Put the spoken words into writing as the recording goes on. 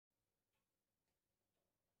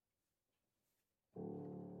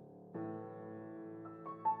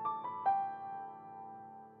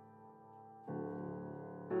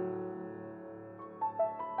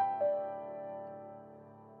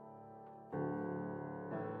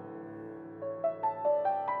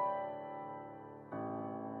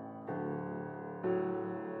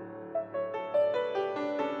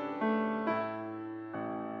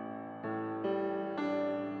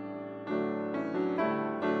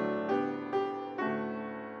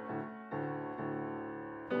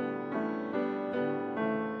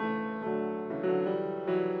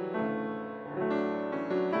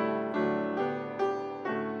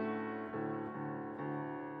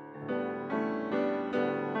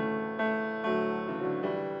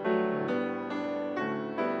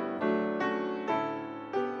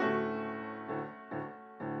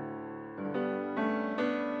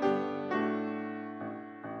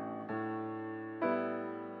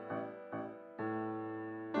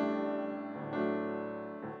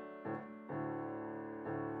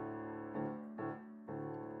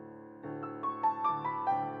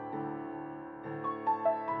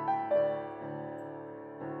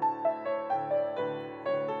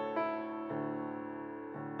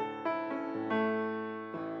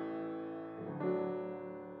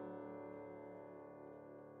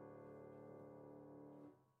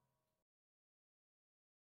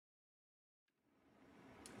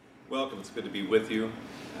Welcome, it's good to be with you.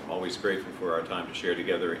 I'm always grateful for our time to share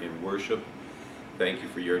together in worship. Thank you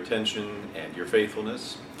for your attention and your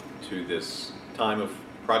faithfulness to this time of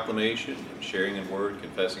proclamation and sharing in word,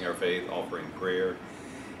 confessing our faith, offering prayer.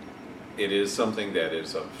 It is something that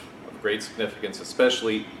is of great significance,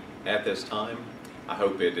 especially at this time. I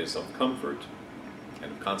hope it is of comfort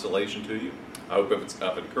and of consolation to you. I hope it's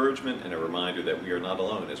of encouragement and a reminder that we are not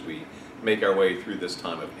alone as we make our way through this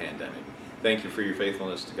time of pandemic. Thank you for your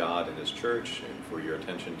faithfulness to God and His church and for your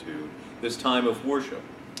attention to this time of worship.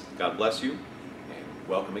 God bless you and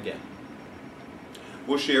welcome again.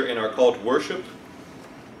 We'll share in our call to worship.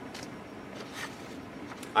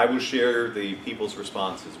 I will share the people's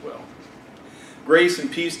response as well. Grace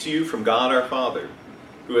and peace to you from God our Father,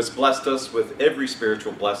 who has blessed us with every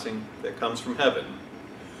spiritual blessing that comes from heaven,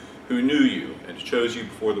 who knew you and chose you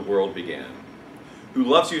before the world began, who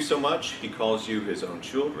loves you so much He calls you His own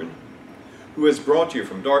children, who has brought you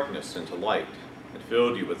from darkness into light and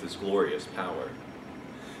filled you with His glorious power,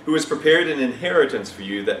 who has prepared an inheritance for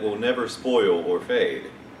you that will never spoil or fade,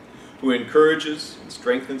 who encourages and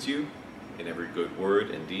strengthens you in every good word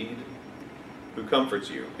and deed, who comforts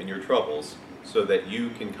you in your troubles so that you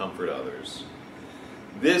can comfort others.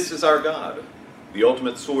 This is our God, the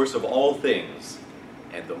ultimate source of all things,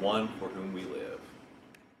 and the one for whom we live.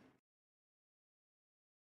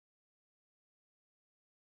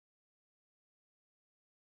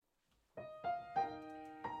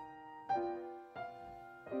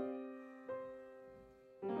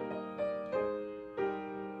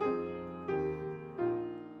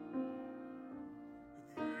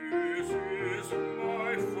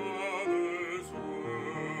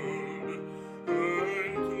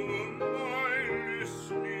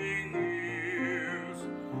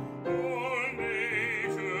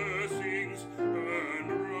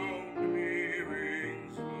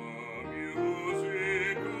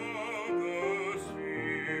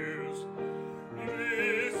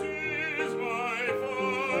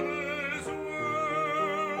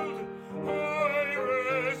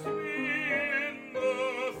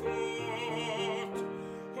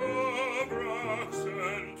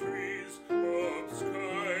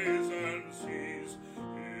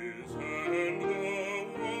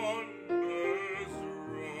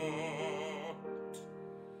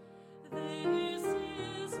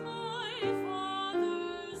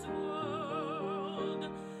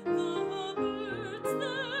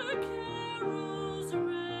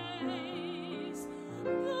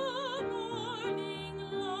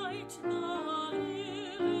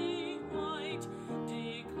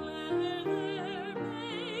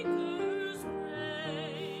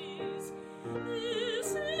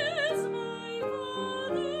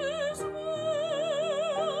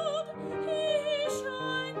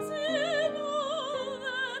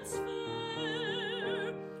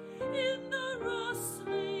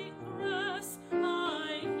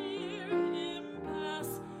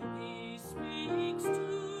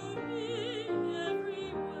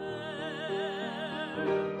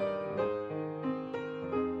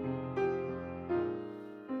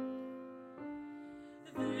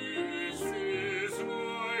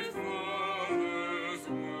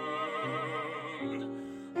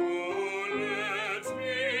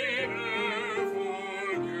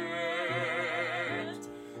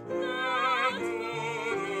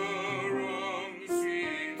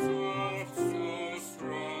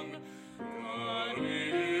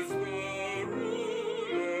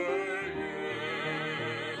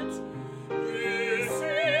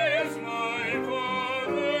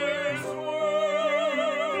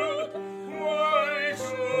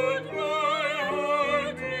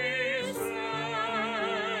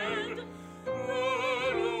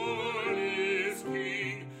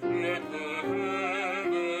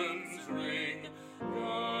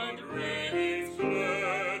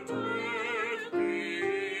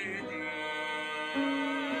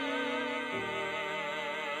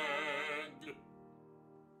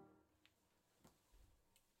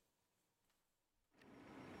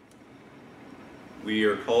 We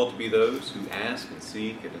are called to be those who ask and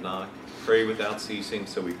seek and knock, pray without ceasing,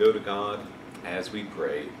 so we go to God as we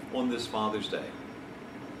pray on this Father's Day.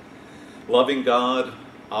 Loving God,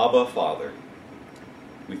 Abba, Father,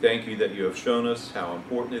 we thank you that you have shown us how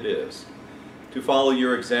important it is to follow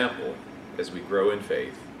your example as we grow in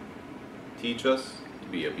faith. Teach us to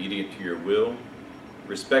be obedient to your will,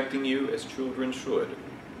 respecting you as children should.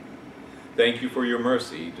 Thank you for your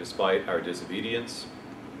mercy despite our disobedience.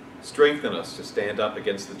 Strengthen us to stand up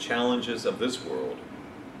against the challenges of this world,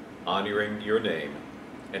 honoring your name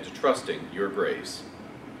and to trusting your grace.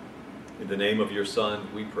 In the name of your Son,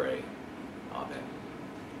 we pray. Amen.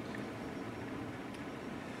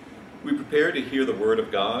 We prepare to hear the Word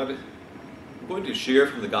of God. I'm going to share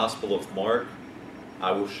from the Gospel of Mark.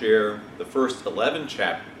 I will share the first 11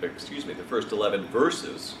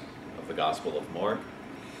 verses of the Gospel of Mark,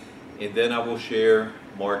 and then I will share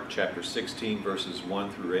Mark chapter 16, verses 1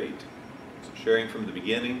 through 8. So sharing from the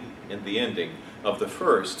beginning and the ending of the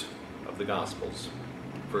first of the Gospels.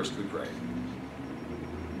 First we pray.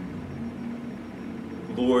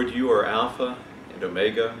 Lord, you are Alpha and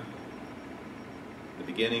Omega, the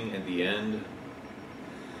beginning and the end,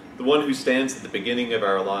 the one who stands at the beginning of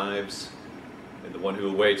our lives, and the one who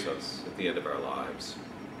awaits us at the end of our lives.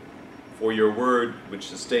 For your word, which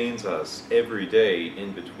sustains us every day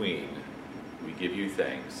in between, we give you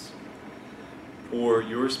thanks. Pour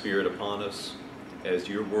your Spirit upon us as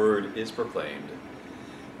your word is proclaimed,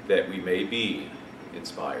 that we may be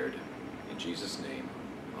inspired. In Jesus' name,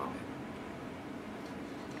 amen.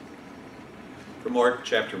 From Mark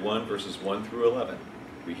chapter 1, verses 1 through 11,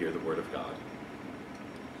 we hear the word of God.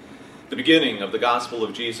 The beginning of the gospel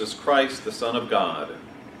of Jesus Christ, the Son of God.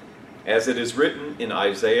 As it is written in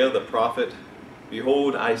Isaiah the prophet,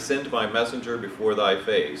 Behold, I send my messenger before thy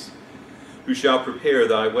face, who shall prepare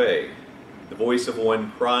thy way. The voice of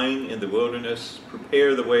one crying in the wilderness,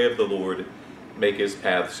 Prepare the way of the Lord, make his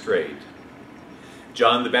path straight.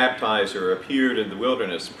 John the Baptizer appeared in the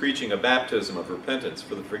wilderness, preaching a baptism of repentance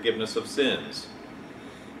for the forgiveness of sins.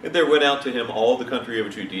 And there went out to him all the country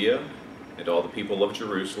of Judea, and all the people of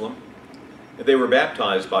Jerusalem, and they were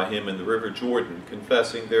baptized by him in the river Jordan,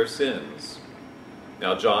 confessing their sins.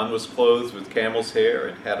 Now John was clothed with camel's hair,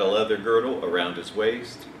 and had a leather girdle around his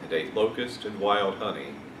waist, and ate locust and wild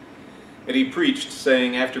honey. And he preached,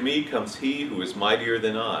 saying, After me comes he who is mightier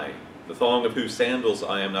than I, the thong of whose sandals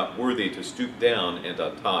I am not worthy to stoop down and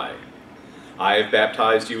untie. I have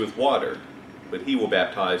baptized you with water, but he will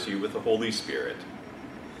baptize you with the Holy Spirit.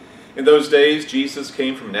 In those days Jesus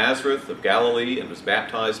came from Nazareth of Galilee and was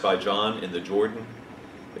baptized by John in the Jordan.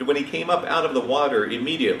 And when he came up out of the water,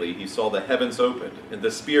 immediately he saw the heavens opened, and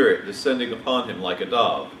the Spirit descending upon him like a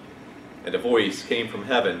dove. And a voice came from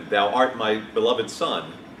heaven, Thou art my beloved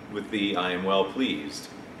Son, with thee I am well pleased.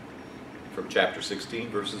 From chapter 16,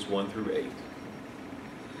 verses 1 through 8.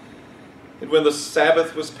 And when the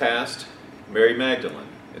Sabbath was past, Mary Magdalene,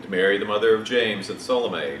 and Mary, the mother of James, and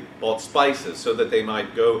Salome, bought spices so that they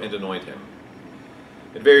might go and anoint him.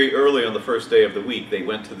 And very early on the first day of the week they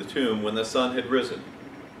went to the tomb when the sun had risen.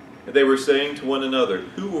 And they were saying to one another,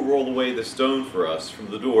 Who will roll away the stone for us from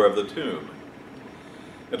the door of the tomb?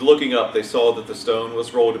 And looking up they saw that the stone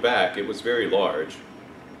was rolled back. It was very large.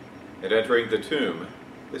 And entering the tomb,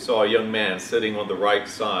 they saw a young man sitting on the right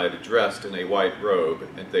side, dressed in a white robe,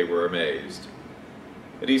 and they were amazed.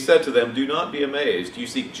 And he said to them, Do not be amazed. You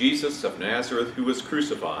seek Jesus of Nazareth, who was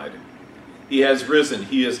crucified. He has risen.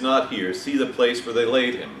 He is not here. See the place where they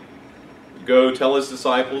laid him. Go, tell his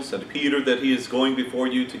disciples and Peter that he is going before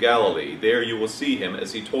you to Galilee. There you will see him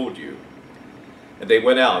as he told you. And they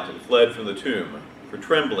went out and fled from the tomb, for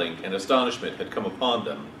trembling and astonishment had come upon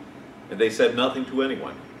them. And they said nothing to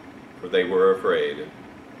anyone, for they were afraid.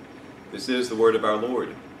 This is the word of our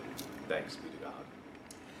Lord. Thanks be to God.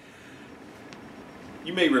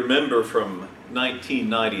 You may remember from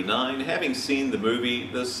 1999 having seen the movie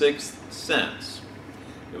The Sixth Sense.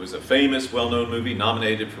 It was a famous, well-known movie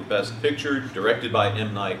nominated for Best Picture, directed by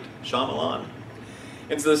M. Night Shyamalan.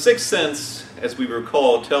 And so The Sixth Sense, as we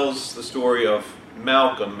recall, tells the story of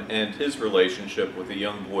Malcolm and his relationship with a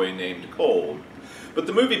young boy named Cole. But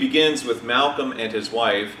the movie begins with Malcolm and his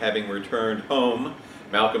wife having returned home.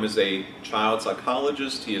 Malcolm is a child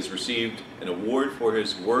psychologist. He has received an award for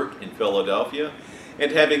his work in Philadelphia.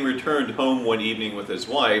 And having returned home one evening with his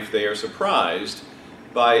wife, they are surprised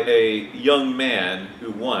by a young man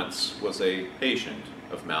who once was a patient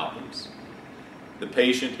of Malcolm's. The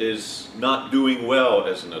patient is not doing well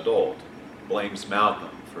as an adult, blames Malcolm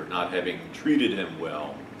for not having treated him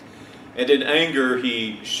well. And in anger,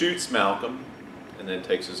 he shoots Malcolm and then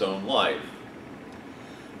takes his own life.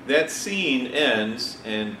 That scene ends,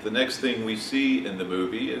 and the next thing we see in the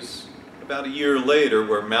movie is about a year later,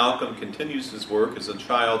 where Malcolm continues his work as a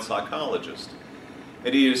child psychologist.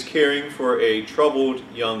 And he is caring for a troubled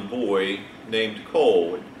young boy named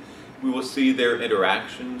Cole. We will see their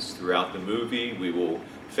interactions throughout the movie. We will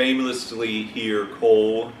famously hear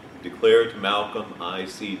Cole declare to Malcolm, I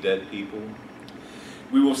see dead people.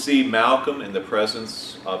 We will see Malcolm in the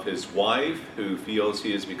presence of his wife, who feels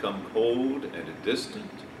he has become cold and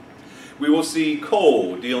distant. We will see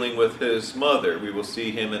Cole dealing with his mother. We will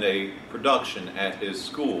see him in a production at his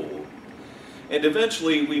school. And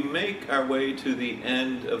eventually we make our way to the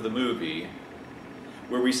end of the movie,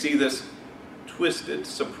 where we see this twisted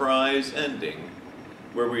surprise ending,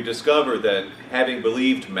 where we discover that having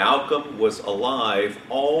believed Malcolm was alive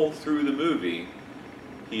all through the movie,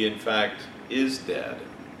 he in fact is dead.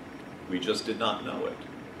 We just did not know it.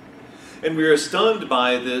 And we are stunned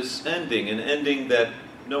by this ending, an ending that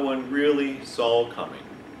no one really saw coming.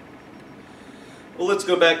 Well, let's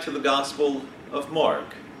go back to the Gospel of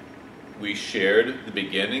Mark. We shared the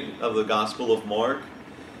beginning of the Gospel of Mark,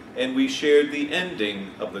 and we shared the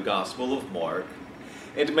ending of the Gospel of Mark.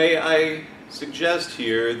 And may I suggest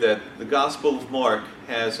here that the Gospel of Mark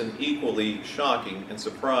has an equally shocking and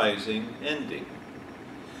surprising ending.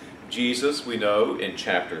 Jesus, we know, in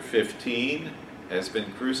chapter 15, has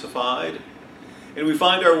been crucified. And we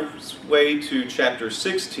find our way to chapter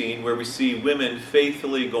 16, where we see women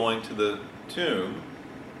faithfully going to the tomb.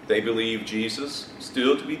 They believe Jesus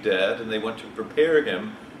still to be dead, and they want to prepare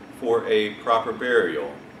him for a proper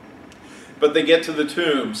burial. But they get to the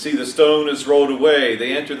tomb, see the stone is rolled away.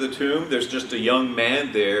 They enter the tomb. There's just a young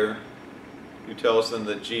man there who tells them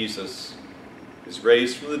that Jesus is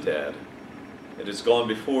raised from the dead and has gone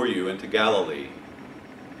before you into Galilee.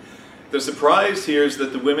 The surprise here is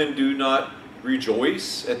that the women do not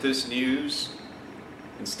rejoice at this news.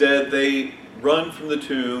 Instead, they run from the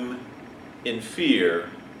tomb in fear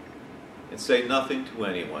and say nothing to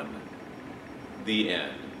anyone. The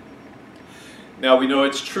end. Now, we know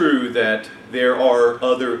it's true that there are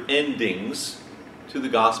other endings to the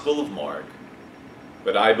Gospel of Mark,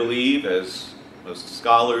 but I believe, as most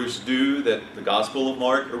scholars do, that the Gospel of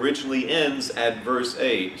Mark originally ends at verse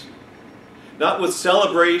 8, not with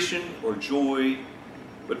celebration or joy,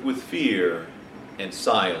 but with fear and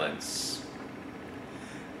silence.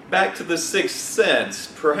 Back to The Sixth Sense,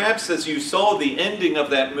 perhaps as you saw the ending of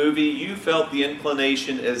that movie, you felt the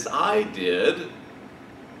inclination, as I did,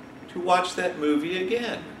 to watch that movie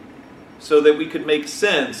again, so that we could make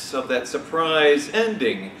sense of that surprise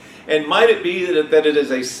ending. And might it be that it is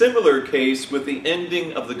a similar case with the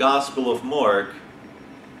ending of the Gospel of Mark,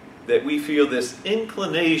 that we feel this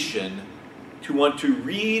inclination to want to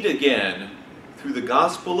read again through the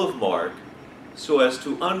Gospel of Mark so as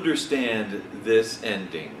to understand this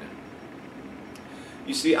ending.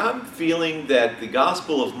 You see, I'm feeling that the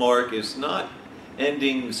Gospel of Mark is not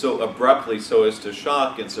ending so abruptly so as to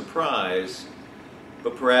shock and surprise,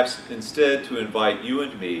 but perhaps instead to invite you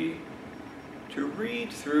and me to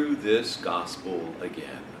read through this Gospel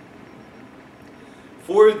again.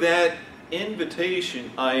 For that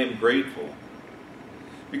invitation, I am grateful,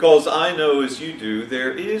 because I know, as you do,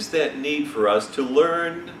 there is that need for us to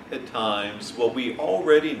learn at times what we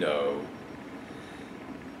already know,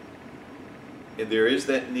 and there is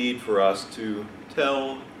that need for us to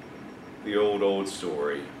tell the old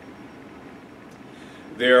story.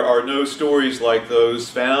 There are no stories like those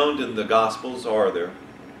found in the Gospels, are there?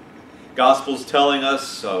 Gospels telling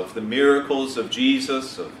us of the miracles of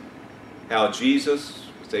Jesus, of how Jesus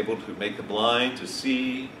was able to make the blind to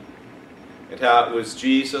see, and how it was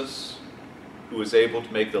Jesus who was able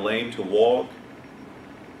to make the lame to walk.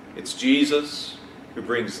 It's Jesus who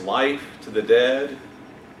brings life to the dead.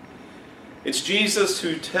 It's Jesus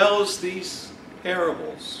who tells these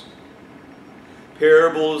parables.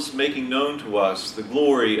 Parables making known to us the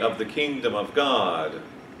glory of the kingdom of God.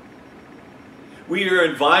 We are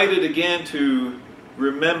invited again to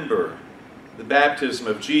remember the baptism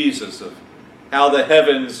of Jesus, of how the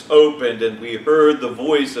heavens opened and we heard the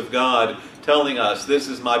voice of God telling us, "This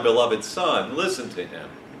is my beloved Son, listen to him."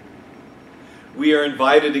 We are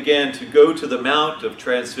invited again to go to the Mount of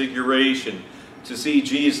Transfiguration to see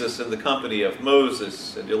Jesus in the company of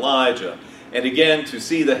Moses and Elijah, and again to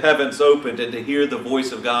see the heavens opened and to hear the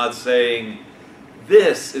voice of God saying,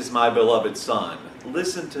 "This is my beloved Son,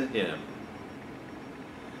 listen to him."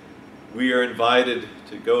 We are invited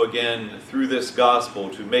to go again through this gospel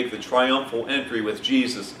to make the triumphal entry with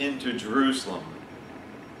Jesus into Jerusalem,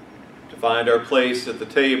 to find our place at the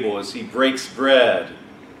table as he breaks bread,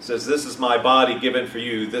 says, "This is my body given for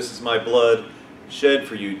you, this is my blood shed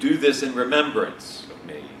for you. Do this in remembrance of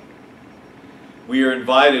me." We are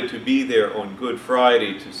invited to be there on Good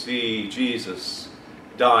Friday to see Jesus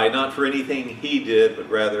die, not for anything he did, but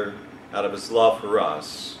rather out of his love for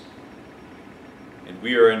us. And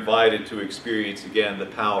we are invited to experience again the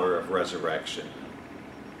power of resurrection.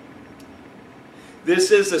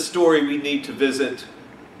 This is a story we need to visit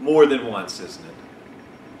more than once, isn't it?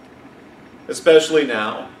 Especially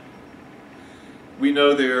now. We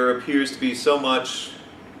know there appears to be so much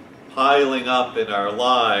piling up in our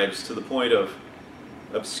lives to the point of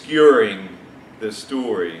obscuring this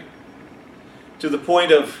story, to the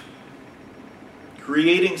point of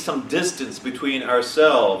creating some distance between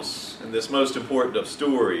ourselves and this most important of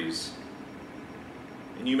stories.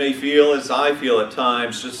 And you may feel, as I feel at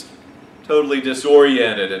times, just totally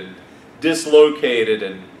disoriented and dislocated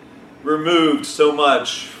and removed so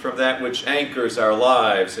much from that which anchors our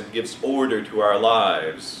lives and gives order to our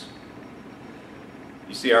lives.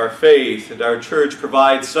 You see, our faith and our church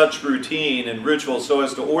provide such routine and ritual so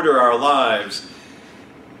as to order our lives.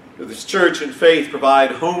 This church and faith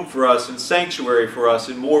provide home for us and sanctuary for us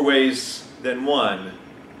in more ways than one.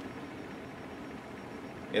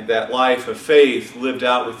 And that life of faith lived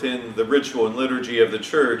out within the ritual and liturgy of the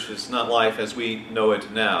church is not life as we know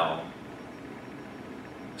it now.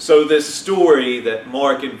 So this story that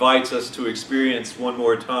Mark invites us to experience one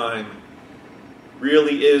more time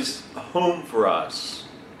really is a home for us.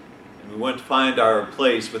 And we want to find our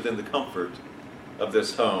place within the comfort of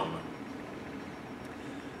this home.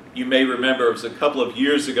 You may remember it was a couple of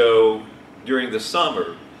years ago during the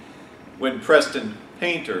summer when Preston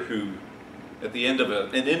Painter, who at the end of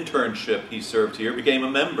an internship he served here, became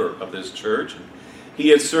a member of this church. He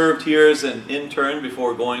had served here as an intern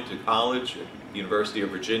before going to college at the University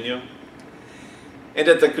of Virginia. And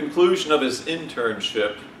at the conclusion of his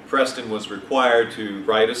internship, Preston was required to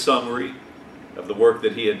write a summary of the work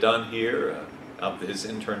that he had done here, of his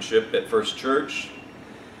internship at First Church.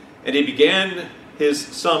 And he began his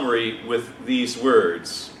summary with these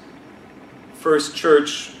words: First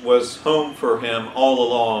Church was home for him all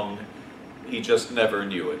along, he just never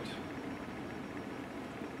knew it.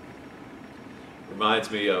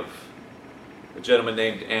 Reminds me of a gentleman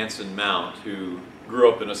named Anson Mount, who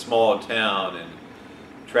grew up in a small town and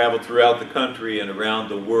traveled throughout the country and around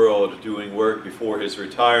the world doing work before his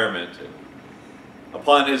retirement. And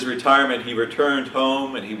upon his retirement, he returned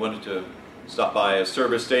home and he wanted to stop by a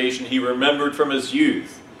service station he remembered from his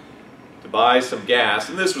youth to buy some gas.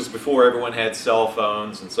 And this was before everyone had cell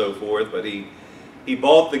phones and so forth, but he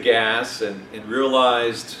bought the gas and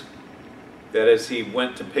realized that as he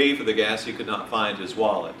went to pay for the gas, he could not find his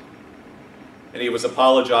wallet. And he was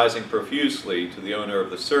apologizing profusely to the owner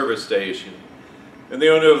of the service station. And the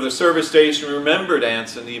owner of the service station remembered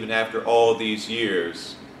Anson even after all these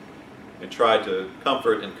years and tried to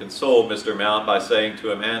comfort and console Mr. Mount by saying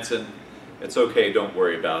to him, "Anson, it's okay, don't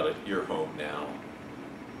worry about it, you're home now."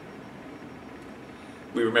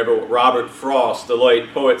 We remember what Robert Frost, the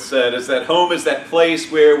late poet, said, is that home is that place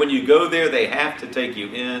where when you go there, they have to take you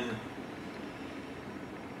in.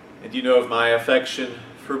 And you know of my affection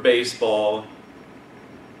for baseball,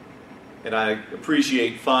 and I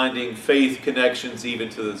appreciate finding faith connections even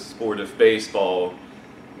to the sport of baseball.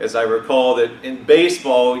 As I recall that in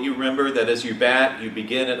baseball, you remember that as you bat, you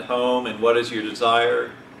begin at home, and what is your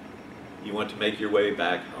desire? You want to make your way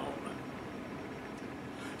back home.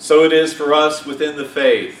 So it is for us within the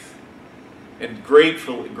faith. And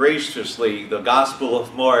graciously, the Gospel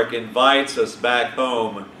of Mark invites us back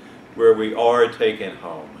home where we are taken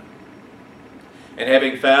home. And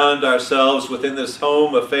having found ourselves within this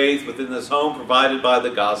home of faith, within this home provided by the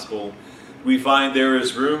gospel, we find there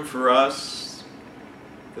is room for us,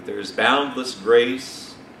 that there is boundless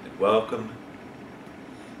grace and welcome.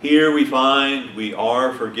 Here we find we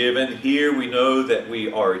are forgiven. Here we know that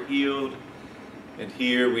we are healed. And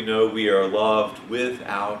here we know we are loved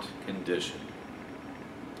without condition.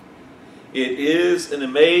 It is an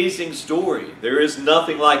amazing story. There is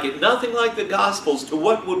nothing like it, nothing like the Gospels. To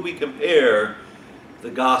what would we compare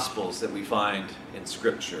the Gospels that we find in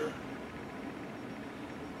Scripture?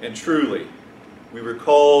 And truly, we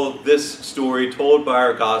recall this story told by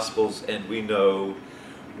our Gospels, and we know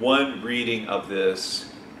one reading of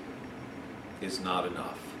this is not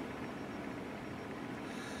enough.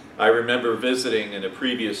 I remember visiting in a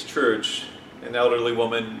previous church an elderly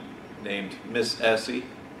woman named Miss Essie.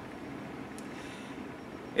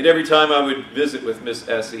 And every time I would visit with Miss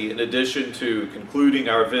Essie, in addition to concluding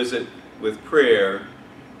our visit with prayer,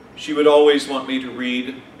 she would always want me to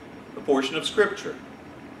read a portion of Scripture.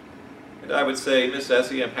 And I would say, "Miss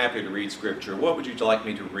Essie, I'm happy to read Scripture. What would you like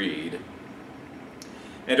me to read?"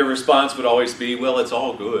 And her response would always be, "Well, it's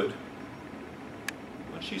all good."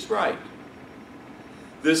 Well, she's right.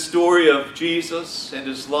 This story of Jesus and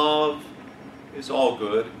his love is all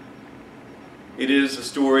good. It is a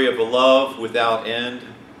story of a love without end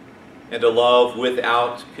and a love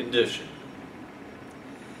without condition.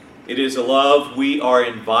 It is a love we are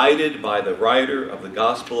invited by the writer of the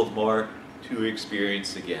Gospel of Mark to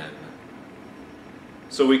experience again.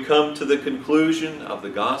 So we come to the conclusion of the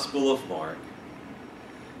Gospel of Mark.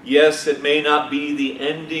 Yes, it may not be the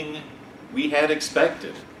ending we had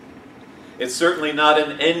expected. It's certainly not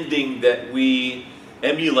an ending that we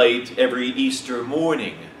emulate every Easter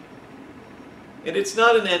morning. And it's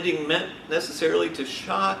not an ending meant necessarily to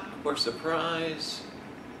shock or surprise.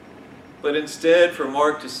 but instead for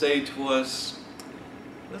Mark to say to us,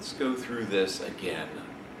 let's go through this again.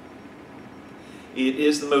 It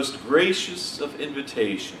is the most gracious of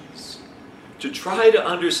invitations to try to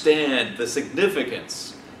understand the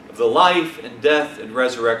significance of the life and death and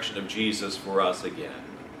resurrection of Jesus for us again.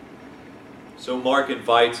 So Mark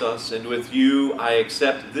invites us, and with you I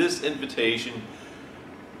accept this invitation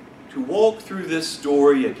to walk through this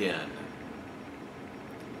story again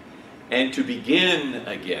and to begin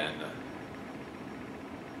again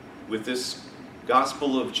with this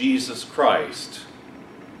gospel of Jesus Christ,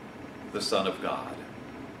 the Son of God.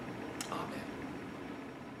 Amen.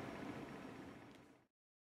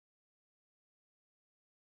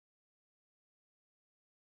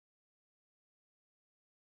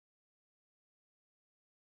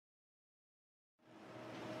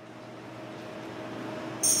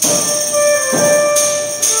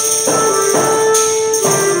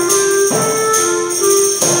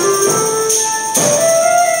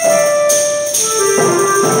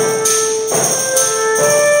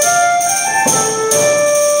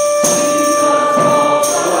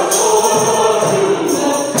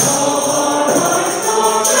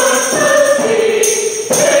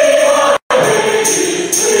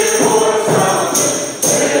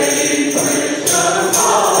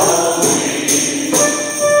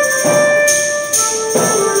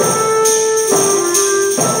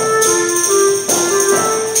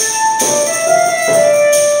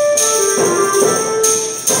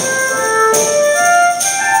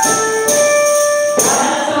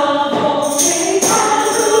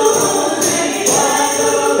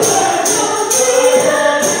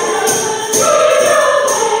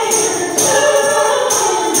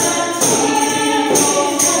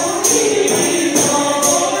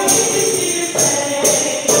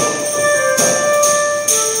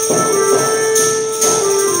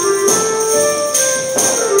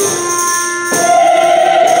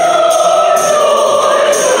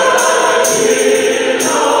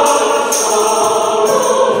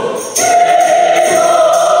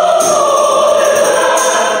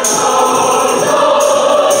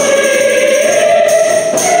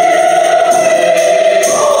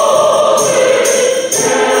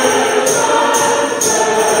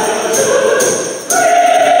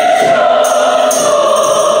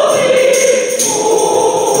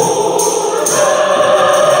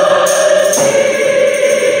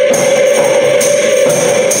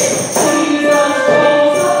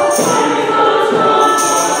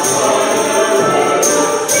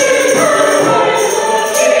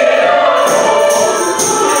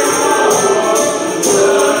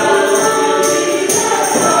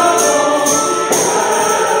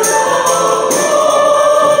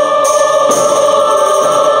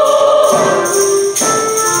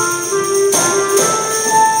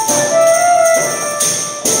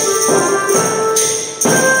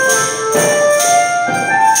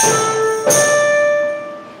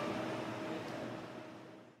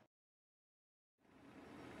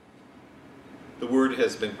 The word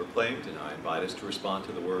has been proclaimed, and I invite us to respond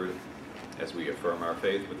to the word as we affirm our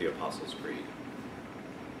faith with the Apostles' Creed.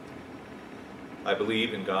 I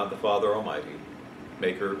believe in God the Father Almighty,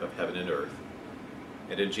 maker of heaven and earth,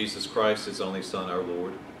 and in Jesus Christ, his only Son, our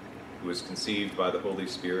Lord, who was conceived by the Holy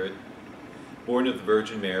Spirit, born of the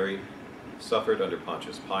Virgin Mary, suffered under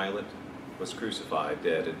Pontius Pilate, was crucified,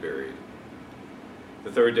 dead, and buried.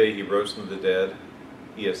 The third day he rose from the dead,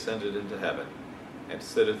 he ascended into heaven, and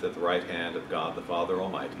sitteth at the right hand of God the Father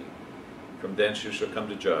Almighty. From thence you shall come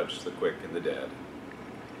to judge the quick and the dead.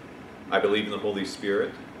 I believe in the Holy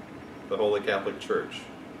Spirit, the Holy Catholic Church,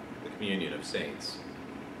 the communion of saints,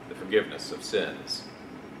 the forgiveness of sins,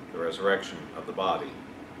 the resurrection of the body,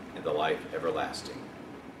 and the life everlasting.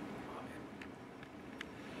 Amen.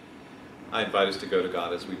 I invite us to go to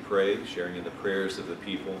God as we pray, sharing in the prayers of the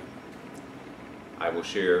people. I will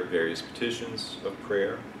share various petitions of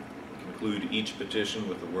prayer, conclude each petition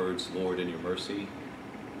with the words, Lord, in your mercy.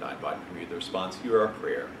 And I invite from you the response, hear our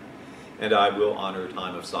prayer. And I will honor a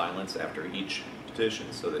time of silence after each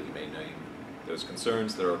petition so that you may name those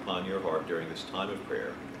concerns that are upon your heart during this time of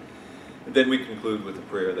prayer. And then we conclude with the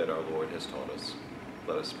prayer that our Lord has taught us.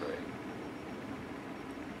 Let us pray.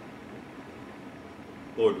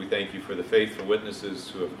 Lord, we thank you for the faithful witnesses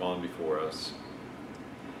who have gone before us.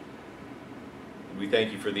 And we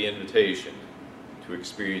thank you for the invitation to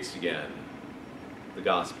experience again the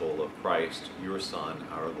gospel of Christ, your Son,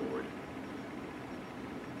 our Lord.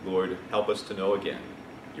 Lord, help us to know again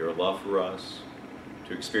your love for us,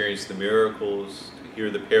 to experience the miracles, to hear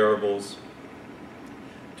the parables,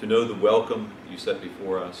 to know the welcome you set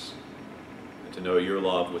before us, and to know your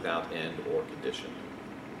love without end or condition.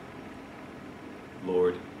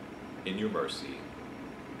 Lord, in your mercy,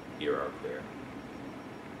 hear our prayer.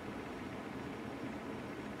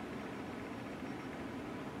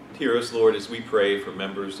 Hear us, Lord, as we pray for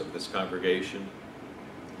members of this congregation.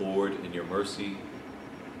 Lord, in your mercy,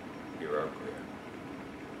 hear our prayer.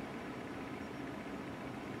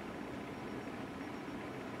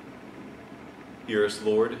 Hear us,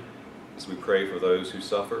 Lord, as we pray for those who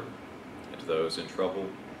suffer and to those in trouble.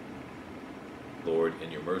 Lord,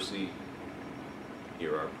 in your mercy,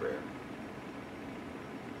 hear our prayer.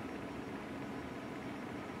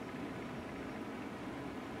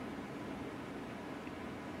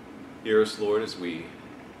 Hear us, Lord, as we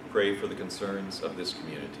pray for the concerns of this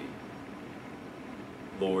community.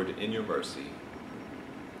 Lord, in your mercy,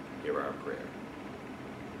 hear our prayer.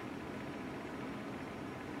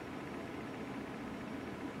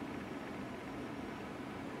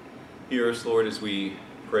 Hear us, Lord, as we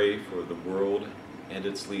pray for the world and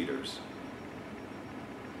its leaders.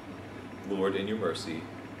 Lord, in your mercy,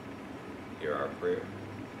 hear our prayer.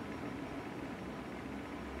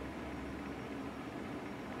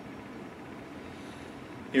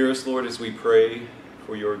 Hear us, Lord, as we pray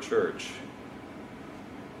for your church,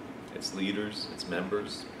 its leaders, its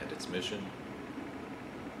members, and its mission.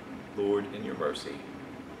 Lord, in your mercy,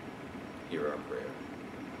 hear our prayer.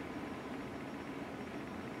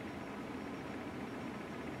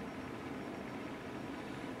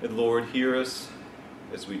 And Lord, hear us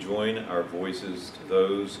as we join our voices to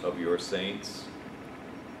those of your saints,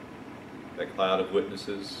 that cloud of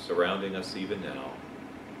witnesses surrounding us even now,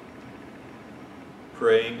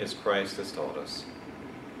 praying as Christ has taught us.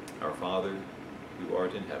 Our Father, who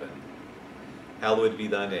art in heaven, hallowed be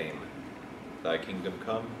thy name. Thy kingdom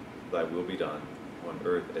come, thy will be done, on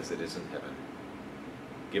earth as it is in heaven.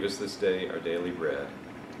 Give us this day our daily bread,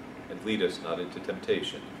 and lead us not into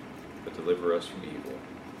temptation, but deliver us from evil.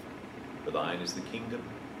 For thine is the kingdom,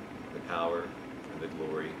 the power, and the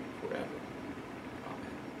glory forever.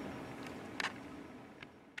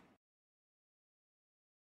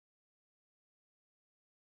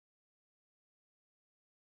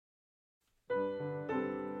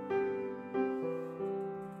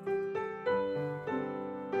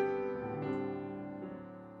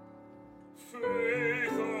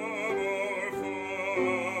 Faith of our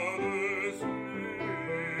fathers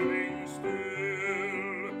living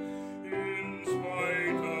still, in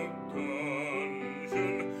spite of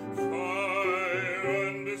dungeon, fire,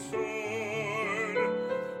 and sword.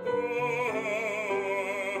 Oh,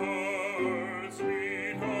 our hearts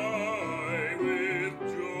beat high with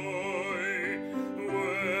joy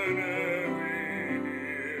whene'er we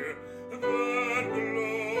hear that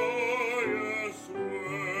glorious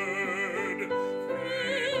word.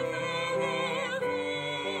 Faith of our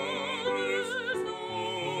fathers,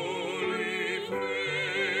 holy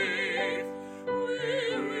faith, we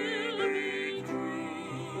will be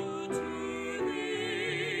true to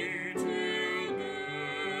thee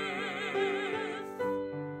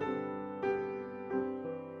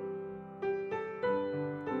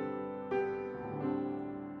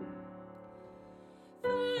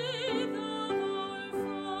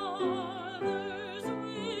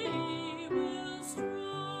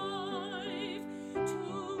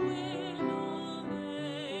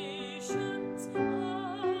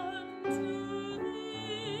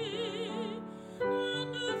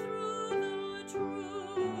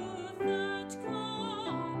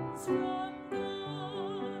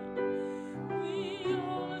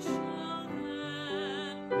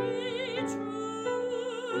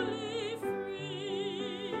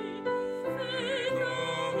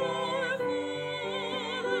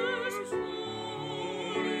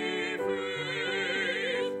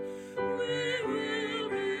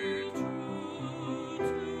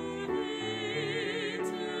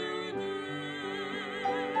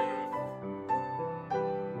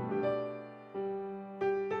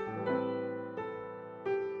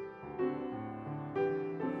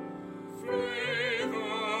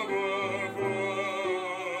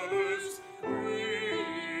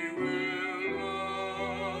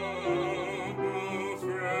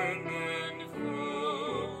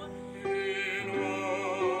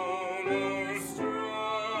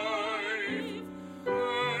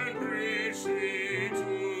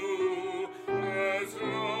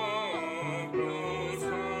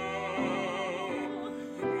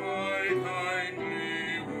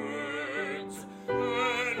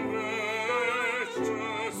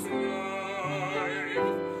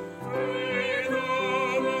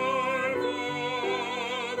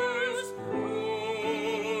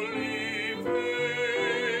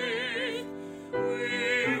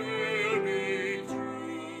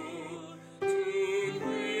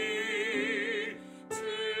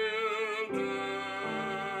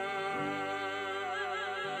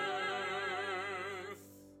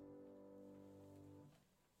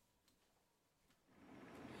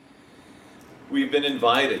We've been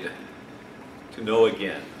invited to know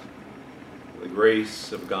again the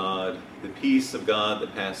grace of God, the peace of God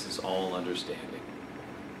that passes all understanding.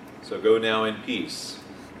 So go now in peace,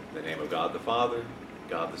 in the name of God the Father,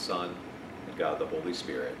 God the Son, and God the Holy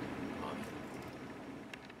Spirit.